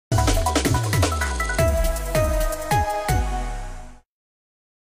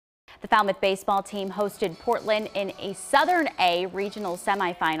The Falmouth baseball team hosted Portland in a Southern A regional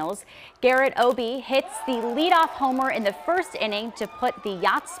semifinals. Garrett Obie hits the leadoff homer in the first inning to put the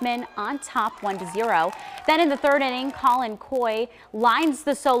Yachtsmen on top 1-0. Then in the third inning, Colin Coy lines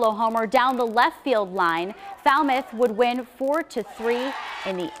the solo homer down the left field line. Falmouth would win 4-3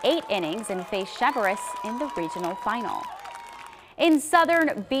 in the 8 innings and face Cheverus in the regional final. In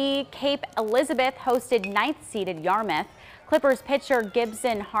Southern B, Cape Elizabeth hosted 9th-seeded Yarmouth. Clippers pitcher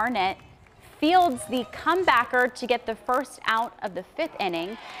Gibson Harnett fields the comebacker to get the first out of the 5th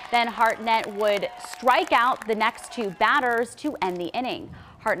inning. Then Hartnett would strike out the next 2 batters to end the inning.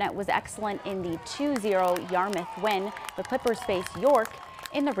 Hartnett was excellent in the 2-0 Yarmouth win. The Clippers face York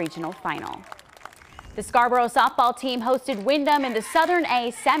in the regional final. The Scarborough softball team hosted Wyndham in the Southern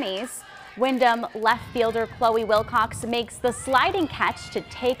A semis. Wyndham left fielder Chloe Wilcox makes the sliding catch to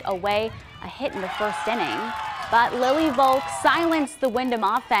take away a hit in the first inning. But Lily Volk silenced the Wyndham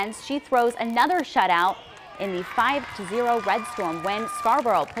offense. She throws another shutout in the 5-0 Red Storm win.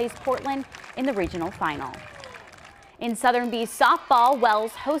 Scarborough plays Portland in the regional final. In Southern B softball,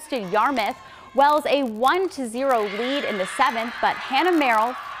 Wells hosted Yarmouth. Wells a 1-0 lead in the 7th, but Hannah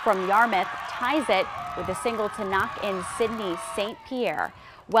Merrill from Yarmouth ties it with a single to knock in Sydney St. Pierre.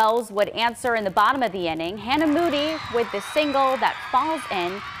 Wells would answer in the bottom of the inning. Hannah Moody with the single that falls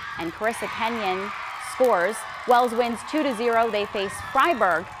in, and Carissa Kenyon scores. Wells wins 2-0. They face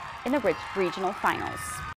Freiburg in the regional finals.